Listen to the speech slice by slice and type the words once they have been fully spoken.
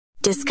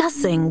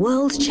Discussing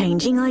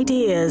world-changing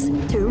ideas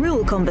through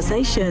real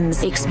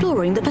conversations,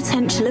 exploring the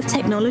potential of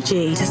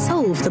technology to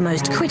solve the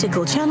most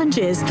critical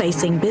challenges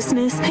facing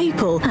business,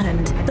 people,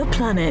 and the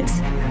planet.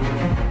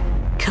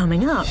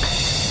 Coming up.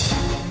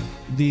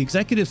 The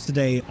executives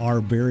today are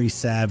very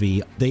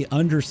savvy. They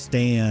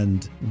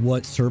understand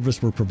what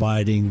service we're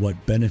providing,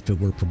 what benefit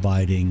we're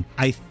providing.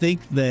 I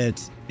think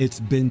that it's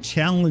been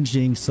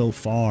challenging so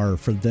far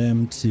for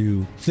them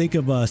to think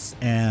of us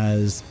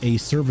as a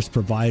service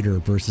provider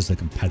versus a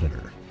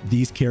competitor.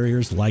 These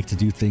carriers like to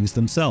do things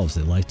themselves.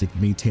 They like to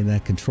maintain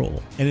that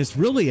control. And it's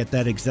really at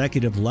that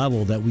executive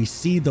level that we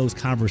see those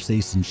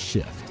conversations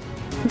shift.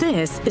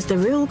 This is the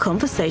Real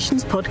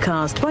Conversations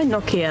podcast by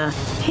Nokia.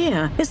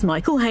 Here is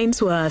Michael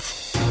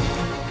Hainsworth.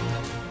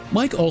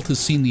 Mike Alt has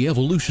seen the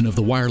evolution of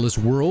the wireless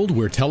world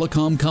where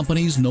telecom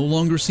companies no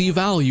longer see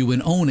value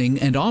in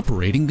owning and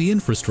operating the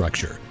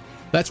infrastructure.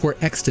 That's where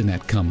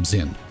Extenet comes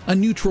in, a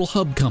neutral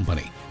hub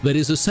company that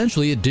is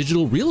essentially a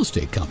digital real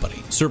estate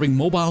company, serving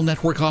mobile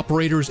network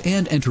operators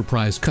and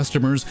enterprise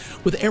customers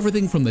with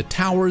everything from the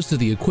towers to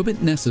the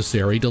equipment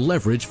necessary to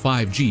leverage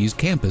 5G's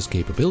campus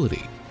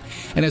capability.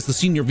 And as the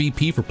Senior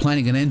VP for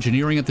Planning and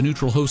Engineering at the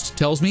Neutral Host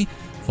tells me,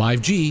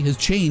 5G has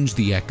changed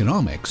the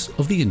economics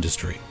of the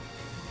industry.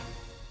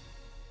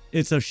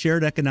 It's a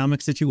shared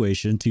economic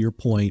situation. To your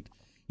point,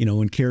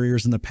 when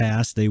carriers in the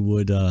past, they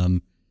would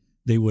own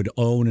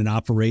and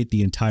operate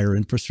the entire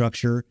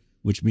infrastructure,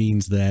 which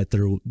means that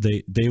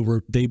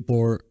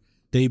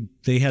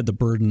they had the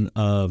burden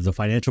of the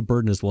financial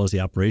burden as well as the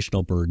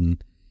operational burden.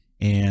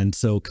 And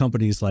so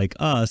companies like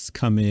us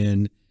come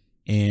in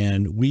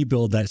and we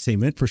build that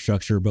same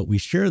infrastructure, but we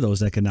share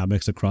those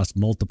economics across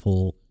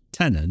multiple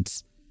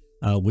tenants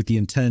with the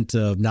intent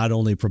of not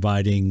only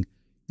providing,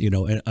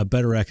 a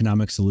better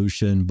economic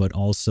solution, but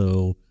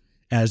also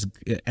as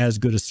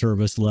good a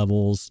service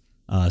levels,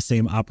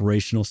 same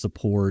operational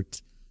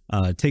support.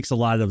 Takes a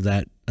lot of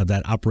that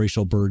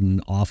operational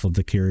burden off of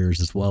the carriers,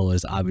 as well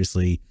as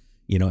obviously,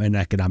 an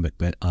economic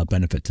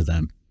benefit to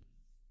them.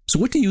 So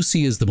what do you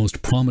see as the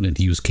most prominent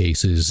use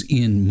cases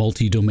in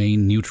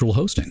multi-domain neutral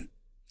hosting?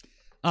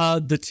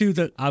 The two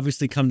that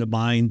obviously come to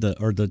mind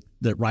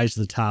that rise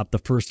to the top. The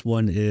first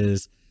one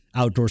is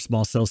outdoor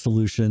small cell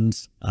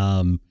solutions.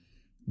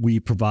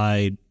 We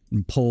provide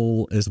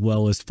pole as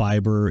well as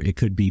fiber. It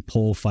could be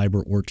pole,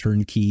 fiber, or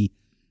turnkey,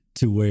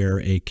 to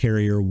where a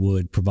carrier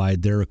would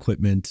provide their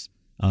equipment,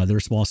 their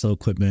small cell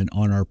equipment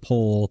on our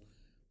pole.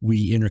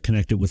 We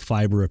interconnect it with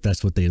fiber if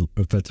that's what they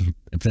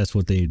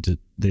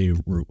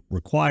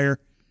require,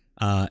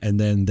 and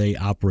then they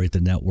operate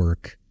the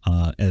network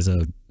as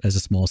a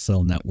small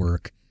cell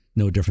network,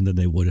 no different than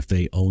they would if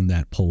they own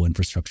that pole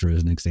infrastructure,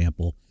 as an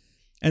example.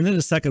 And then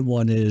the second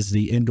one is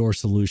the indoor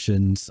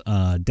solutions,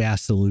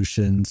 DAS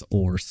solutions,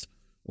 or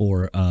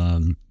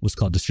what's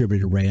called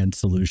distributed RAN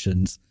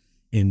solutions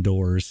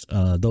indoors.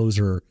 Those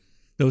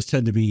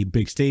tend to be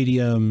big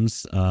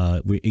stadiums.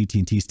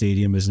 AT&T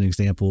Stadium is an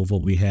example of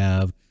what we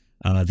have.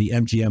 The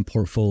MGM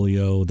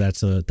portfolio,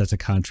 that's a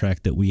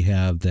contract that we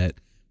have that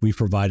we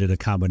provided a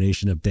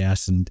combination of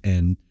DAS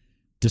and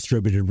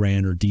distributed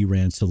RAN or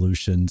DRAN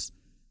solutions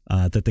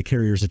that the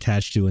carriers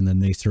attach to, and then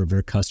they serve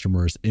their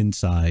customers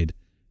inside,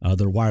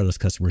 their wireless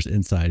customers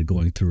inside,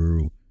 going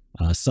through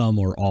some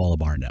or all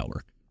of our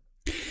network.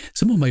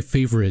 Some of my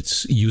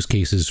favorite use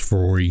cases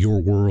for your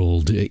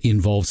world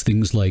involves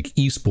things like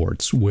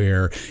esports,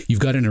 where you've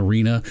got an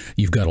arena,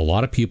 you've got a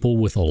lot of people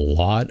with a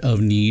lot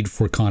of need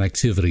for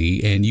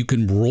connectivity, and you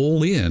can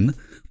roll in,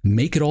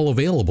 make it all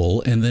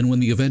available, and then when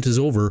the event is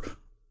over,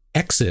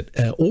 exit,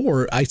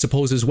 or I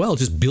suppose as well,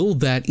 just build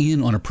that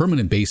in on a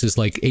permanent basis,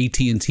 like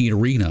AT&T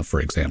Arena,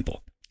 for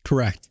example.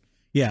 Correct.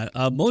 Yeah.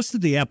 Most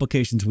of the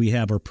applications we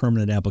have are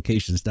permanent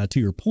applications. Now, to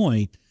your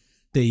point,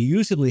 they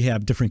usually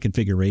have different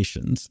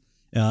configurations.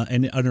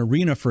 And an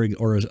arena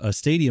or a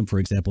stadium, for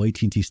example,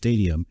 AT&T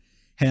Stadium,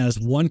 has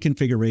one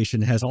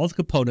configuration, has all the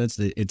components.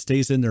 It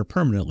stays in there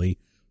permanently.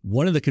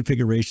 One of the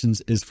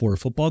configurations is for a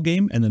football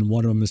game, and then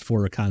one of them is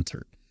for a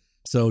concert.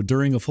 So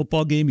during a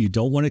football game, you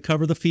don't want to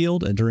cover the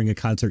field, and during a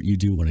concert, you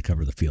do want to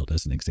cover the field,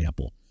 as an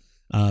example.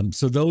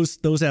 So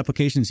those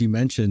applications you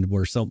mentioned,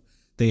 where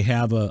they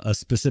have a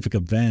specific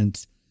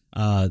event,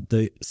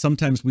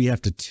 sometimes we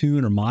have to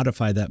tune or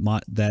modify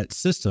that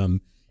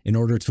system in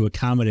order to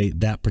accommodate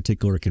that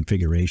particular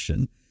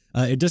configuration.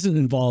 It doesn't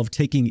involve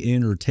taking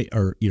in or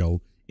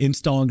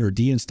installing or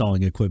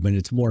deinstalling equipment.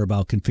 It's more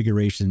about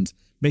configurations,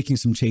 making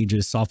some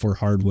changes, software,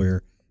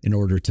 hardware, in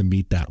order to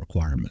meet that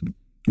requirement.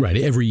 Right.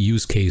 Every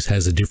use case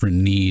has a different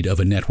need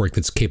of a network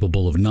that's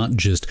capable of not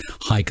just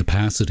high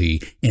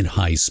capacity and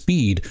high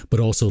speed, but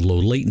also low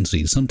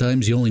latency.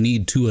 Sometimes you only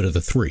need 2 out of the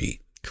 3.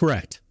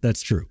 Correct.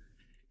 That's true.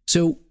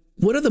 So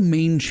what are the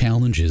main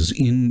challenges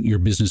in your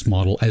business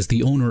model as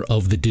the owner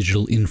of the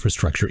digital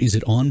infrastructure? Is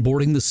it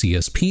onboarding the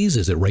CSPs?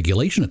 Is it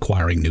regulation,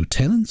 acquiring new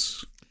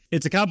tenants?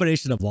 It's a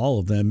combination of all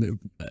of them.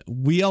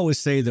 We always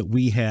say that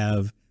we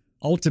have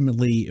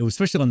ultimately,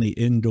 especially on the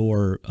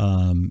indoor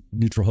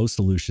neutral host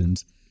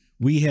solutions,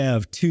 we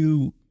have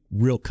 2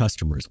 real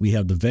customers. We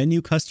have the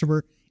venue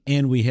customer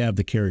and we have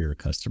the carrier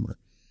customer.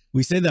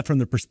 We say that from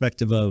the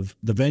perspective of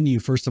the venue,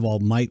 first of all,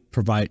 might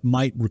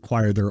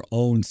require their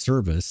own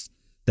service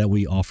that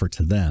we offer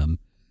to them,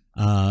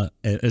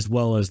 as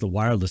well as the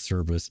wireless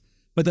service.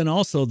 But then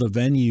also the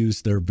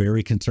venues, they're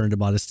very concerned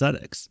about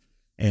aesthetics.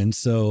 And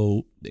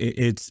so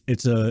it's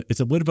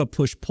a bit of a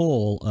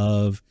push-pull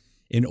of,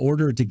 in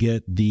order to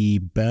get the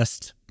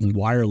best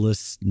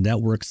wireless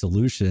network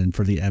solution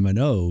for the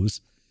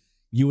MNOs,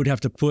 you would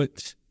have to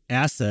put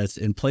assets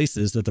in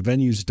places that the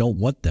venues don't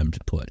want them to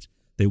put.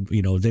 They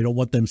don't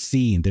want them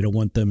seen. They don't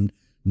want them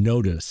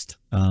noticed.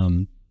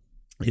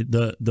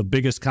 The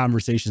biggest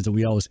conversations that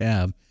we always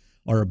have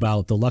are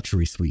about the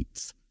luxury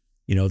suites.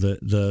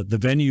 The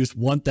venues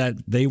want that.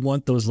 They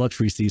want those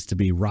luxury seats to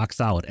be rock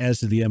solid, as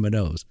do the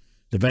MNOs.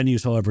 The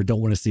venues, however,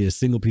 don't want to see a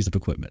single piece of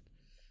equipment.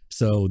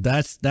 So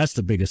that's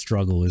the biggest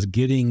struggle, is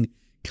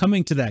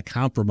coming to that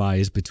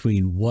compromise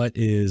between what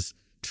is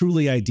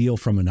truly ideal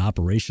from an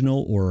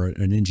operational or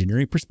an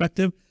engineering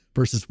perspective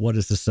versus what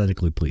is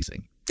aesthetically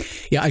pleasing.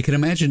 Yeah, I can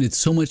imagine it's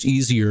so much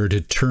easier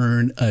to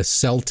turn a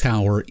cell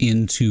tower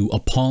into a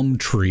palm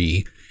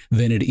tree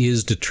than it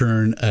is to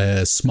turn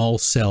a small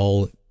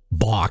cell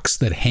box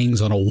that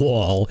hangs on a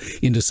wall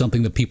into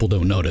something that people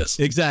don't notice.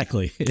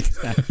 Exactly.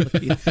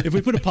 If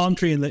we put a palm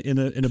tree in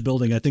a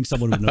building, I think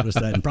someone would notice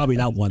that and probably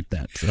not want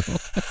that.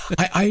 So.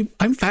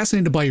 I'm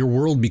fascinated by your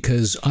world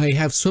because I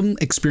have some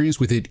experience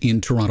with it in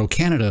Toronto,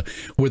 Canada,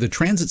 where the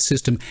transit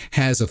system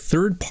has a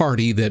third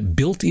party that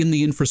built in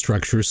the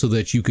infrastructure so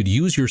that you could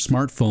use your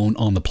smartphone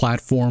on the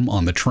platform,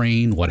 on the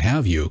train, what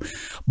have you.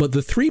 But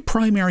the three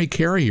primary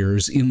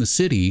carriers in the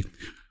city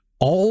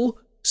all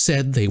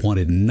said they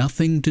wanted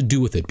nothing to do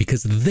with it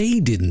because they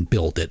didn't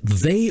build it.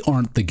 They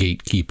aren't the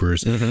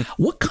gatekeepers. Mm-hmm.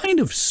 What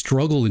kind of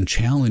struggle and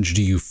challenge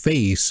do you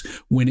face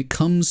when it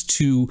comes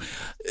to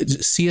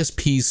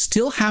CSPs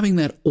still having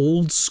that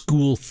old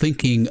school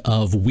thinking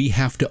of we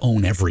have to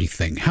own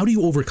everything? How do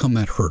you overcome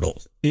that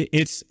hurdle?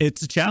 It's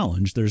a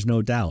challenge. There's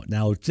no doubt.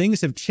 Now,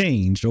 things have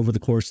changed over the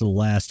course of the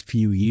last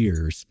few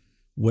years,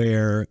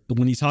 where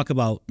when you talk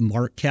about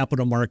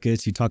capital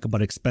markets, you talk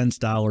about expense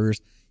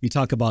dollars, you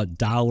talk about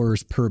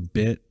dollars per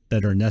bit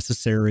that are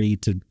necessary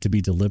to be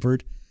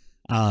delivered.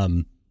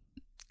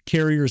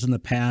 Carriers in the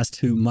past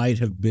who might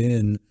have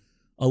been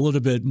a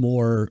little bit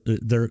more,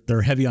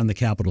 they're heavy on the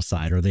capital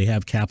side, or they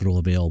have capital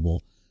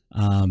available.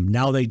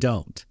 Now they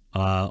don't,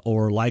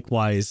 or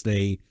likewise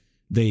they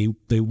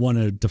want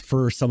to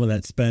defer some of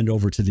that spend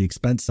over to the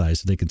expense side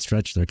so they can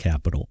stretch their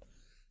capital.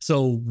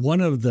 So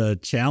one of the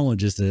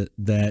challenges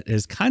that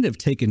has kind of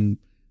taken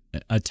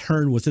a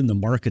turn within the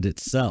market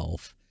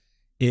itself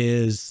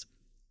is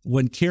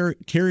when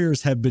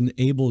carriers have been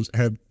able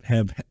to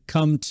have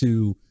come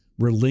to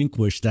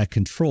relinquish that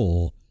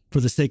control for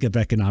the sake of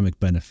economic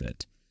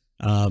benefit.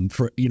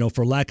 For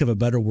lack of a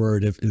better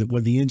word,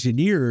 when the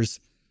engineers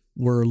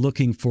were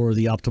looking for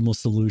the optimal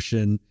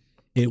solution,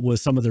 it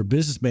was some of their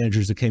business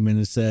managers that came in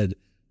and said,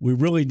 we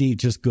really need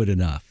just good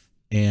enough,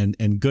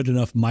 and good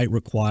enough might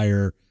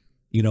require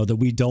that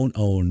we don't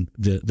own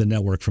the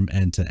network from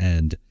end to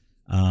end,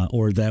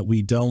 or that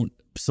we don't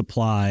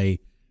supply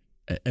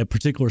a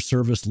particular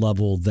service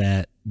level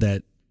that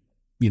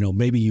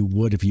maybe you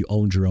would if you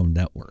owned your own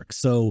network.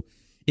 So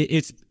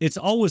it's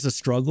always a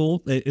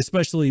struggle,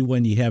 especially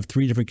when you have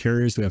three different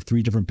carriers who have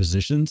three different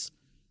positions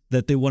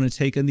that they want to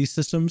take in these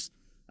systems.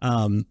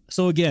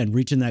 So again,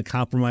 reaching that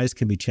compromise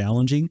can be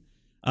challenging,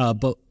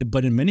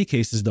 but in many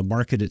cases, the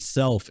market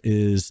itself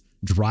is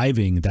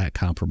driving that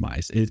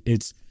compromise.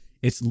 It's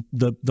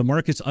the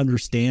market's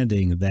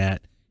understanding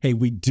that, hey,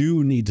 we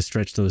do need to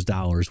stretch those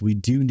dollars. We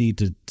do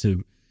need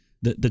to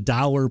the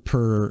dollar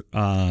per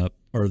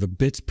or the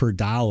bits per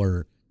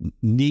dollar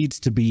needs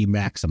to be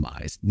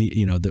maximized.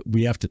 That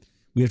we have to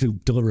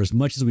deliver as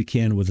much as we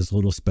can with as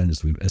little spend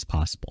as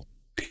possible.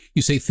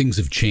 You say things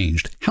have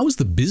changed. How has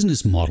the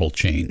business model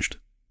changed?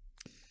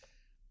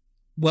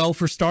 Well,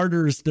 for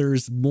starters,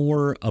 there's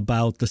more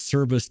about the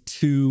service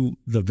to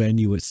the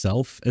venue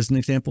itself. As an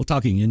example,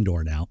 talking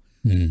indoor now.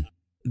 Mm.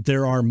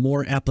 There are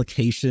more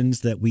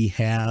applications that we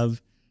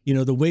have.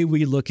 The way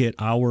we look at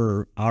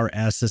our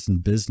assets in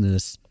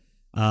business,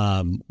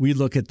 we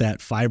look at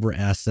that fiber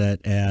asset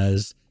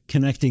as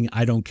connecting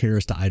I don't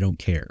cares to I don't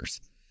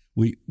cares.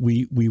 We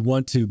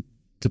want to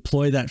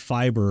deploy that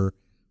fiber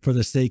for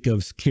the sake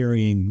of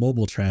carrying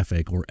mobile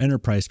traffic or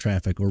enterprise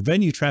traffic or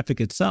venue traffic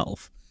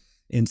itself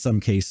in some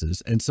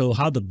cases. And so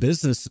how the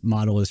business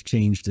model has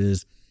changed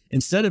is,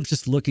 instead of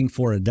just looking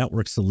for a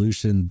network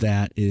solution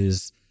that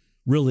is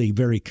really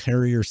very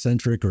carrier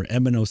centric or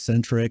MNO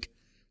centric,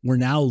 we're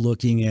now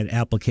looking at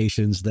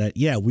applications that,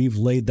 we've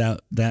laid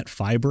that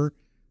fiber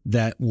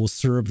that will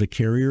serve the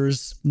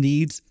carrier's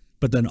needs,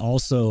 but then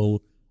also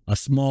a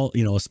small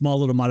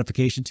little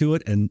modification to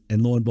it, and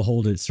lo and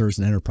behold, it serves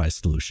an enterprise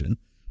solution.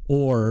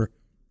 Or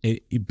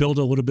you build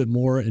a little bit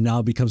more and now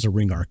it becomes a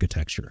ring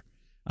architecture.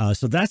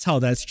 So that's how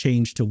that's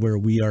changed to where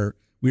we are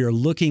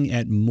looking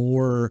at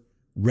more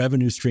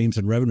revenue streams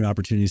and revenue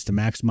opportunities to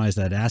maximize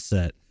that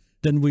asset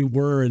than we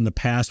were in the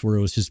past, where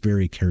it was just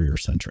very carrier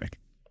centric.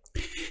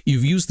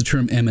 You've used the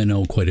term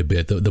MNO quite a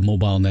bit, the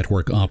mobile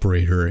network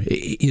operator.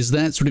 Is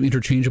that sort of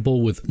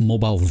interchangeable with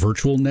mobile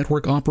virtual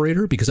network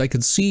operator? Because I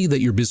could see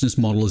that your business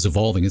model is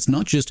evolving. It's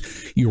not just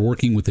you're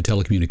working with the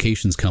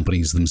telecommunications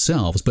companies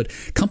themselves, but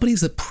companies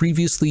that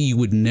previously you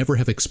would never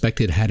have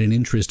expected had an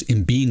interest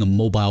in being a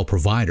mobile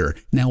provider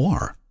now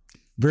are.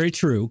 Very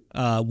true.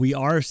 We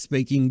are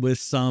speaking with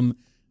the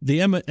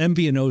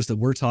MVNOs that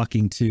we're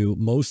talking to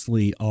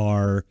mostly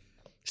are,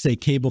 say,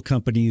 cable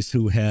companies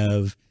who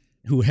have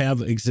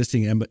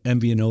existing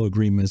MVNO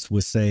agreements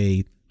with,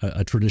 say,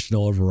 a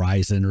traditional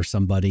Verizon or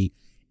somebody,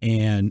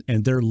 and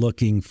they're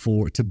looking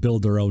to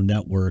build their own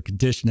network.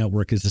 Dish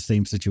Network is the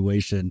same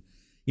situation.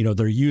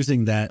 They're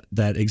using that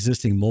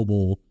existing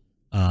mobile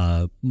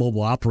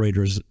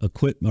operators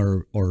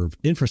equipment or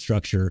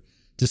infrastructure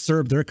to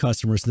serve their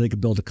customers, so they could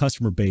build a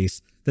customer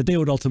base that they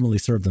would ultimately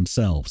serve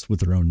themselves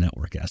with their own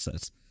network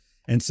assets.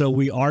 And so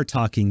we are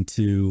talking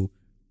to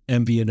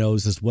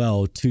MVNOs as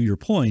well, to your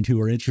point,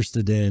 who are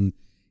interested in,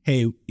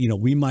 hey,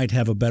 we might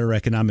have a better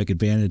economic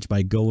advantage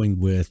by going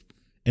with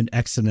an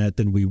Extenet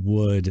than we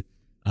would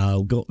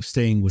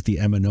staying with the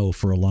MNO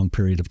for a long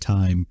period of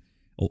time,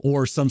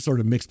 or some sort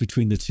of mix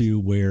between the two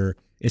where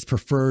it's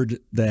preferred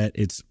that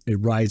it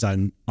rides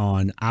on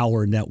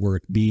our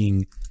network,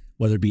 being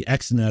whether it be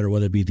Extenet or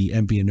whether it be the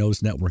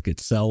MVNO's network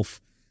itself,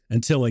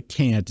 until it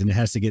can't, and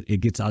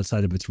it gets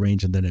outside of its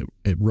range, and then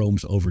it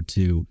roams over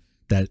to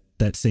that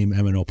same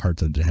MNO part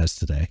that it has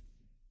today.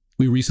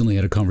 We recently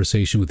had a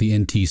conversation with the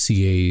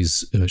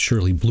NTCA's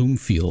Shirley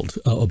Bloomfield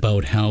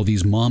about how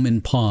these mom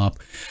and pop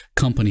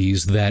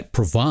companies that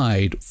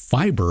provide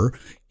fiber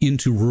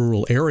into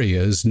rural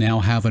areas now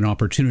have an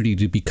opportunity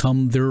to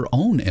become their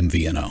own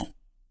MVNO.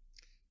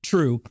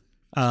 True.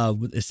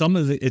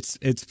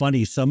 It's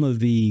funny. Some of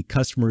the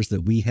customers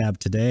that we have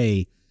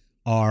today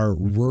are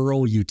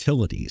rural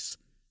utilities.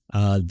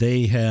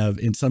 They have,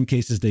 in some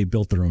cases, they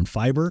built their own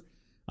fiber.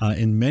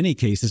 In many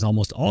cases,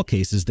 almost all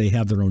cases, they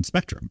have their own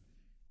spectrum.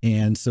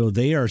 And so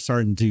they are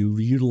starting to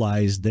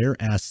utilize their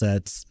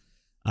assets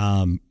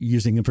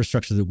using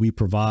infrastructure that we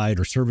provide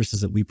or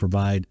services that we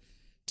provide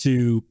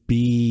to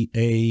be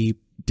a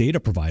data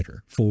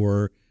provider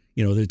for,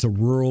 it's a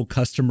rural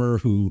customer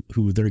who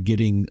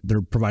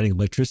they're providing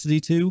electricity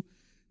to.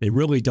 They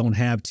really don't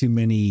have too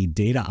many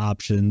data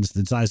options.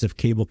 The size of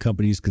cable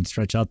companies can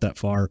stretch out that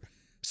far.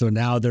 So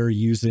now they're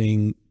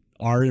using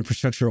our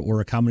infrastructure or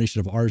a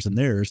combination of ours and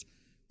theirs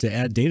to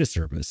add data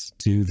service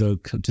to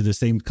the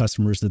same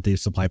customers that they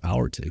supply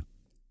power to.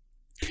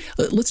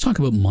 Let's talk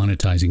about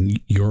monetizing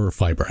your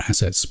fiber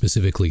assets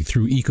specifically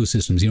through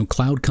ecosystems.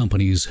 Cloud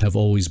companies have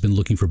always been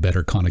looking for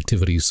better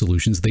connectivity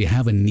solutions. They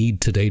have a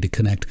need today to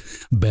connect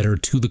better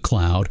to the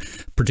cloud,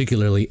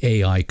 particularly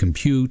AI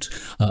compute.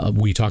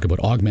 We talk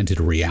about augmented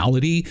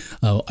reality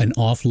and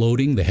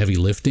offloading the heavy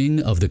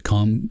lifting of the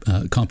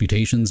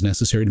computations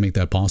necessary to make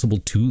that possible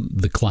to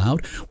the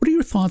cloud. What are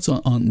your thoughts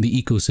on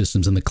the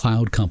ecosystems and the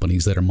cloud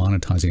companies that are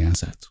monetizing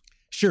assets?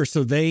 Sure.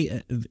 So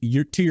to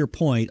your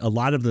point, a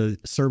lot of the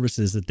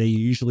services that they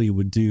usually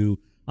would do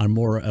on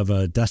more of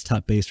a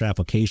desktop-based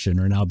application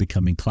are now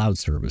becoming cloud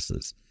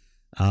services.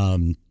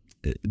 Oracle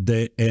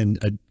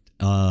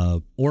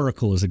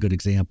is a good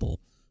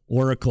example.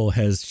 Oracle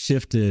has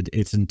shifted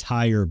its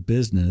entire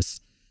business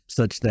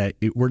such that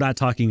we're not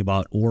talking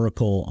about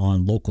Oracle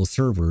on local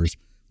servers.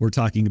 We're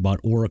talking about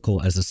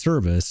Oracle as a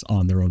service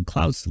on their own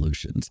cloud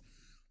solutions.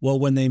 Well,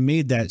 when they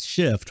made that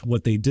shift,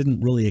 what they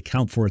didn't really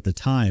account for at the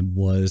time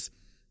was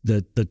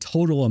the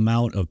total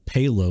amount of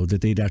payload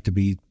that they'd have to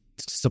be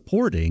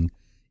supporting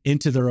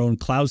into their own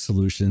cloud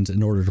solutions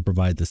in order to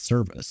provide the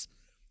service.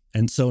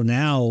 And so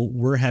now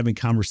we're having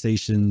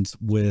conversations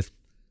with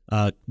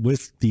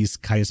these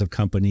kinds of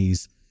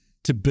companies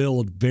to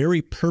build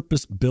very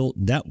purpose-built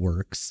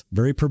networks,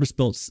 very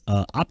purpose-built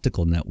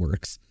optical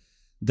networks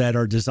that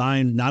are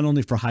designed not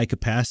only for high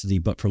capacity,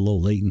 but for low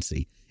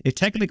latency. It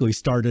technically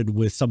started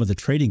with some of the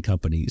trading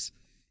companies.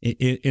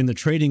 In the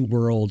trading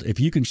world, if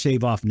you can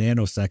shave off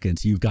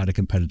nanoseconds, you've got a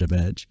competitive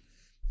edge.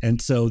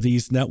 And so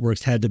these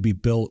networks had to be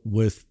built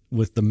with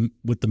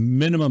the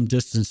minimum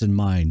distance in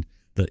mind,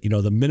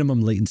 the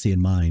minimum latency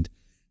in mind.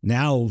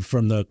 Now,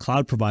 from the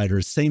cloud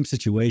providers, same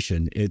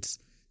situation. It's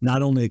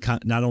not only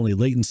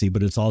latency,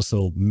 but it's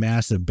also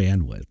massive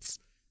bandwidths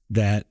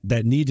that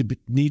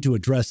need to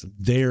address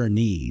their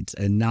needs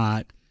and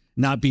not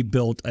be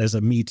built as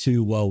a me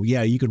too. Well,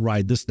 yeah, you could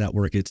ride this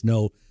network.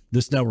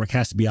 This network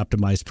has to be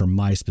optimized for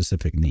my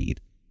specific need.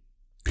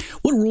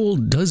 What role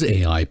does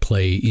AI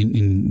play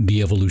in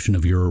the evolution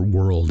of your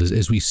world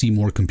as we see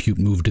more compute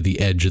move to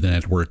the edge of the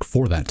network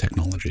for that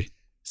technology?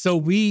 So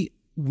we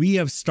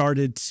have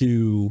started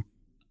to,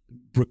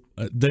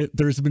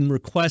 there's been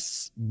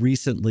requests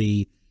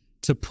recently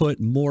to put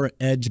more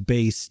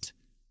edge-based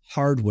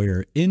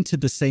hardware into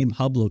the same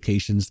hub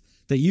locations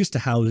that used to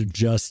house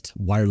just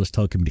wireless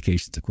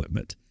telecommunications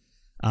equipment.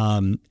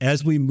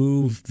 As we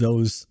move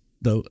those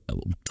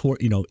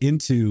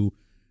into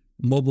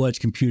mobile edge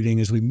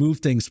computing, as we move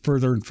things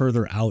further and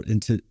further out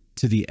into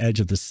the edge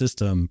of the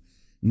system,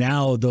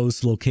 now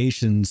those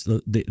locations,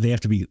 they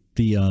have to be,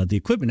 the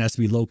equipment has to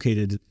be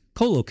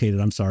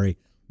co-located,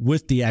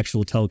 with the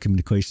actual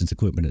telecommunications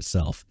equipment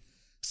itself.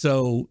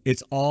 So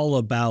it's all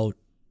about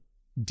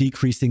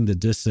decreasing the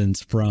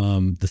distance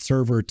from the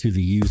server to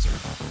the user.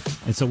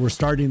 And so we're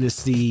starting to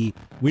see,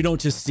 we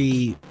don't just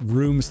see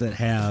rooms that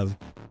have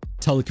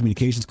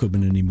telecommunications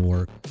equipment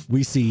anymore.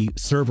 We see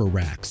server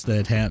racks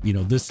that have,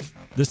 this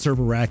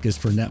server rack is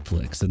for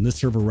Netflix, and this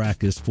server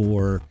rack is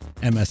for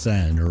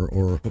MSN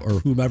or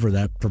whomever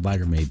that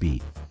provider may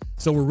be.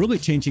 So we're really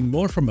changing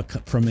more from a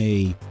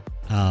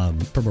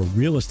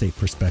real estate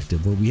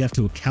perspective, where we have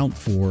to account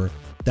for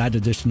that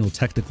additional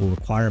technical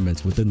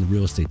requirements within the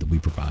real estate that we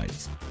provide.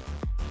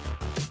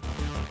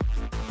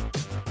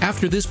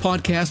 After this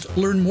podcast,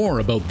 learn more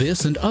about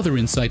this and other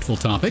insightful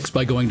topics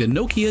by going to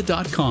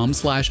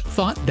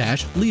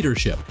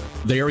nokia.com/thought-leadership.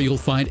 There you'll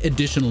find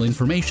additional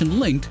information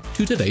linked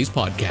to today's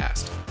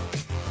podcast.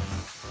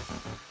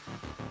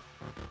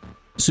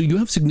 So you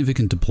have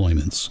significant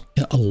deployments.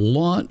 A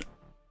lot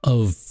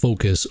of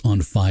focus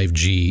on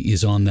 5G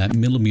is on that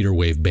millimeter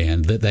wave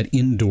band, that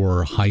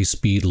indoor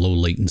high-speed,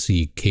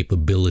 low-latency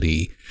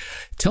capability.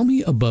 Tell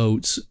me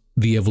about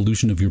the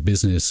evolution of your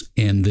business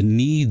and the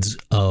needs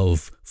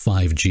of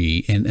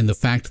 5G and the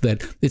fact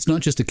that it's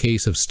not just a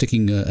case of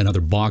sticking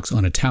another box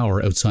on a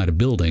tower outside a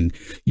building.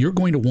 You're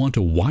going to want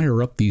to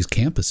wire up these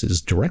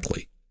campuses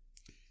directly.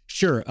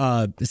 Sure.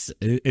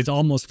 It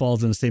almost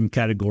falls in the same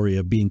category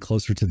of being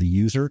closer to the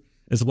user,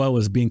 as well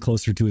as being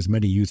closer to as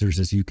many users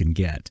as you can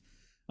get.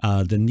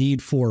 The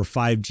need for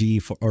 5G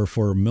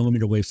for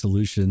millimeter wave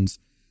solutions,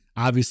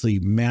 obviously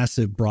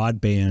massive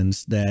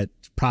broadbands that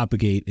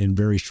propagate in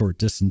very short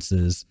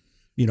distances,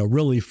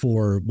 really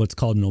for what's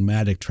called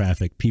nomadic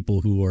traffic,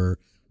 people who are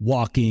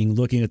walking,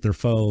 looking at their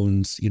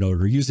phones,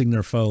 or using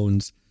their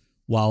phones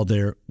while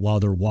they're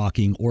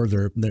walking, or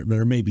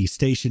they're maybe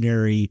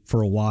stationary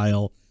for a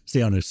while,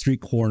 stay on a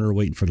street corner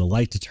waiting for the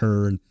light to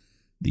turn.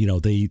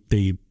 They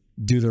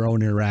do their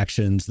own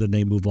interactions, then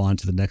they move on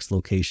to the next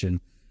location.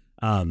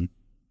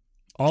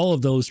 All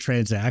of those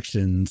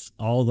transactions,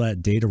 all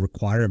that data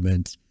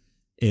requirement,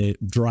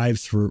 it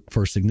drives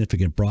for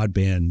significant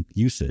broadband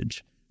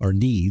usage or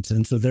needs.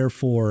 And so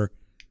therefore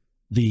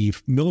the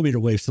millimeter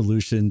wave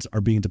solutions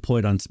are being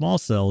deployed on small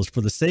cells for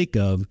the sake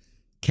of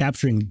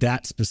capturing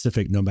that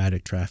specific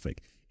nomadic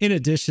traffic. In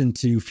addition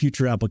to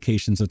future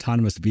applications,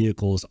 autonomous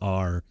vehicles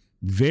are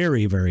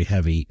very, very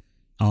heavy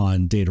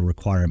on data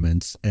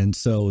requirements. And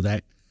so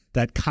that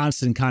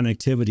constant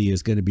connectivity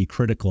is going to be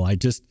critical. I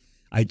just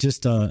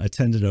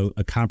attended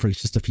a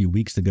conference just a few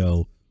weeks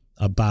ago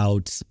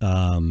about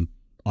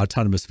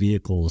autonomous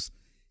vehicles.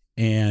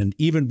 And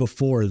even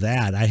before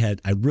that,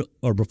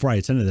 before I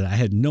attended that, I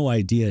had no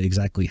idea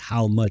exactly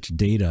how much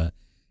data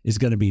is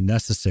going to be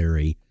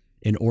necessary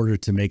in order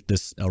to make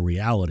this a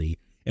reality.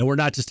 And we're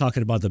not just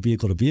talking about the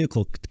vehicle to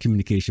vehicle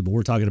communication, but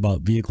we're talking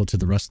about vehicle to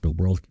the rest of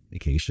the world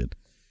communication.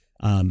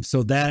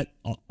 So that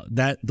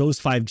those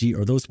 5G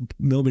or those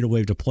millimeter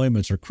wave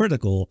deployments are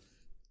critical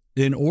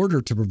in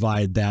order to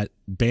provide that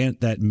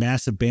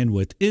massive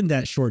bandwidth in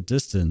that short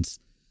distance,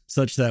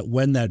 such that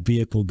when that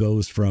vehicle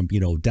goes from,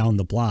 down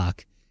the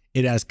block,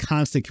 it has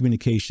constant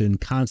communication,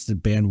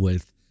 constant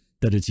bandwidth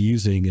that it's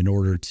using in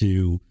order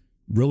to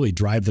really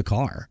drive the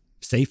car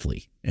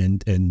safely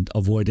and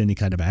avoid any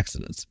kind of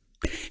accidents.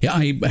 Yeah,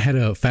 I had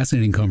a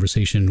fascinating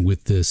conversation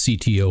with the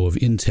CTO of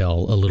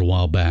Intel a little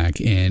while back,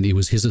 and it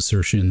was his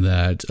assertion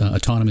that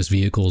autonomous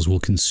vehicles will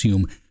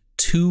consume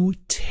 2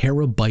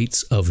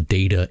 terabytes of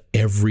data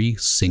every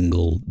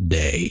single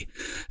day.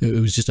 It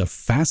was just a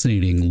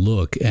fascinating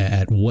look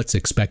at what's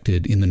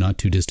expected in the not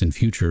too distant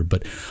future,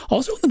 but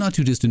also in the not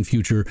too distant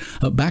future,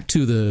 back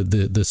to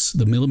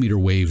the millimeter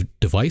wave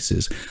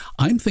devices.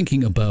 I'm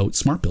thinking about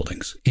smart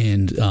buildings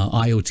and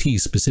IoT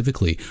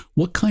specifically.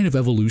 What kind of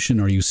evolution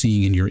are you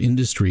seeing in your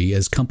industry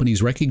as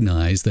companies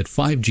recognize that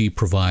 5G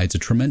provides a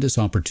tremendous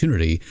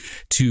opportunity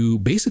to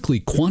basically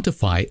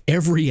quantify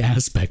every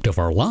aspect of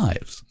our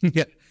lives?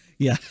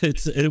 Yeah,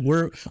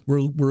 we're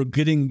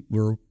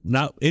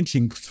not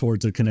inching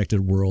towards a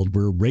connected world.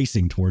 We're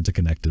racing towards a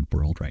connected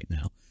world right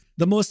now.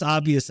 The most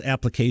obvious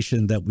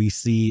application that we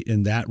see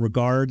in that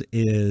regard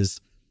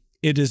is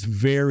it is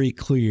very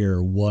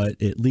clear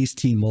what at least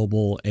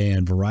T-Mobile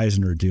and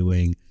Verizon are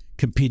doing,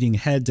 competing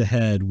head to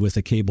head with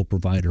a cable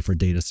provider for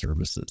data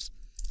services.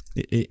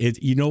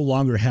 You no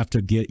longer have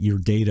to get your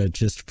data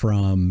just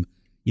from,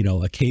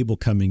 a cable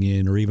coming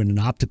in or even an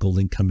optical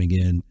link coming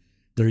in.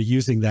 They're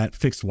using that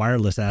fixed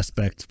wireless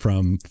aspect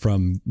from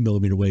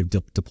millimeter wave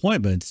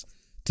deployments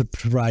to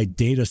provide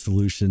data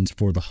solutions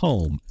for the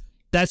home.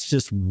 That's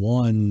just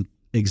one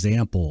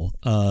example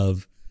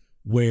of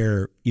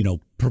where,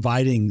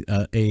 providing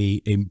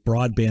a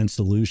broadband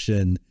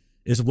solution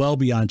is well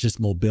beyond just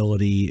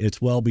mobility.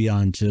 It's well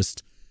beyond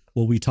just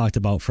what we talked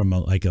about from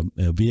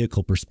a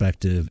vehicle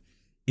perspective.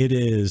 It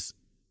is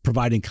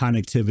providing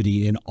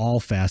connectivity in all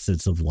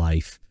facets of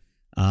life.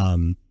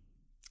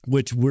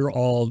 Which we're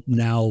all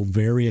now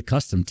very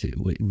accustomed to.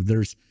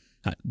 There's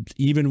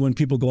even when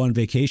people go on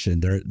vacation,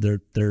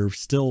 there's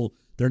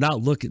they're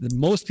not looking.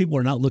 Most people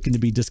are not looking to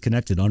be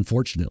disconnected.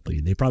 Unfortunately,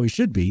 they probably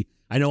should be.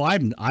 I know I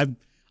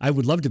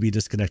would love to be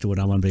disconnected when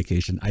I'm on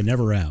vacation. I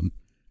never am,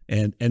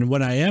 and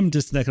when I am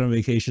disconnected on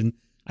vacation,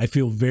 I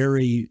feel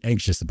very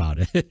anxious about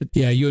it.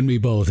 Yeah, you and me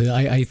both.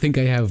 I think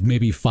I have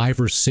maybe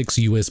 5 or 6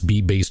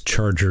 USB-based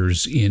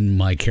chargers in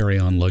my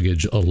carry-on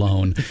luggage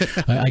alone.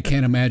 I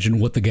can't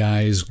imagine what the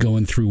guys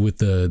going through with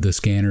the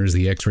scanners,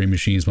 the X-ray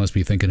machines must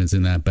be thinking is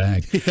in that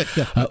bag.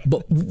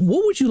 But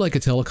what would you like a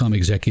telecom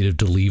executive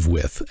to leave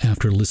with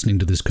after listening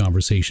to this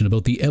conversation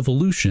about the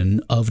evolution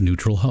of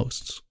neutral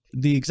hosts?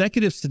 The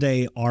executives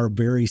today are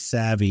very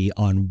savvy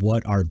on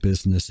what our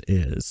business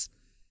is.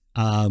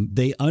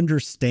 They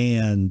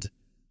understand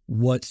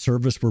what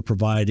service we're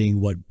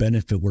providing, what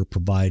benefit we're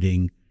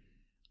providing.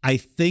 I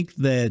think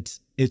that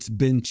it's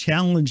been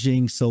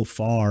challenging so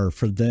far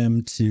for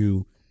them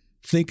to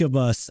think of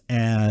us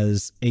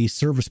as a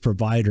service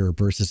provider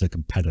versus a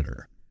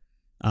competitor.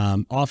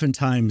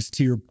 Oftentimes,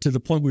 to the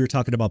point we were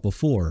talking about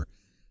before,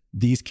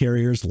 these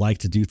carriers like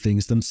to do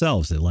things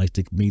themselves. They like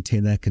to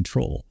maintain that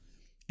control.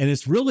 And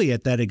it's really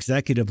at that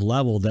executive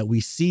level that we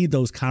see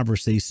those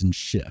conversations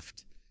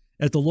shift.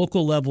 At the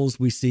local levels,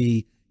 we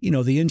see,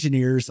 the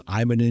engineers.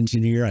 I'm an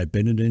engineer. I've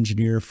been an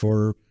engineer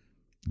for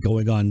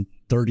going on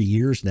 30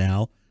 years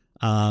now.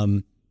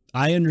 I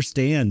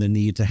understand the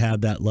need to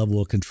have that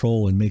level of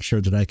control and make sure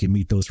that I can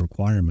meet those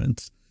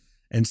requirements.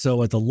 And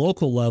so at the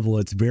local level,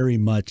 it's very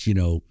much,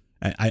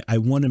 I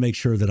want to make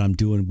sure that I'm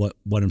doing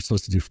what I'm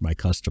supposed to do for my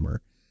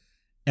customer.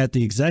 At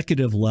the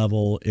executive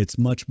level, it's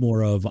much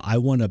more of, I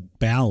want to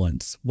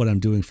balance what I'm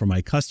doing for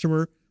my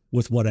customer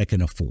with what I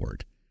can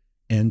afford.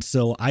 And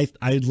so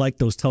I'd like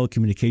those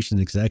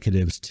telecommunications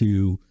executives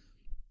to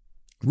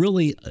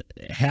really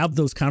have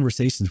those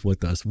conversations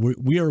with us.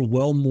 We are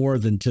well more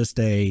than just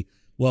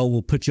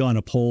we'll put you on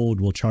a pole and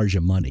we'll charge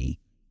you money.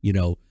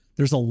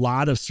 There's a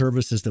lot of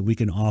services that we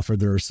can offer.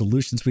 There are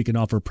solutions we can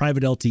offer.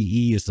 Private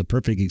LTE is the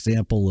perfect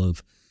example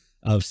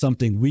of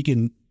something we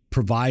can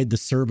provide the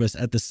service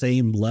at the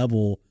same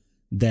level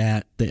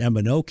that the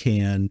MNO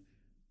can,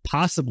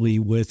 possibly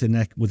with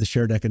a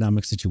shared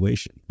economic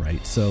situation,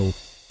 right? So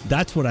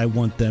that's what I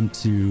want them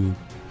to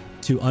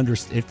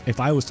understand. If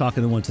I was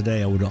talking to one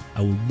today, I would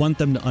want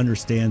them to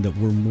understand that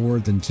we're more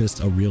than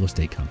just a real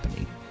estate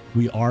company.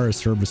 We are a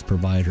service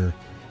provider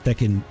that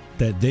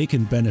they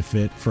can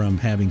benefit from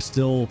having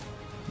still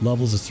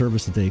levels of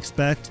service that they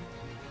expect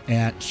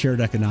at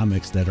shared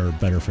economics that are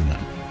better for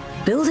them.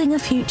 Building a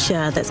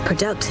future that's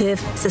productive,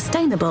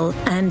 sustainable,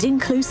 and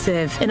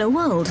inclusive in a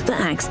world that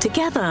acts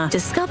together.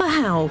 Discover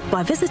how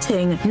by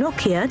visiting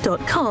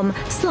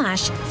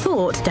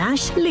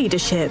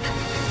nokia.com/thought-leadership.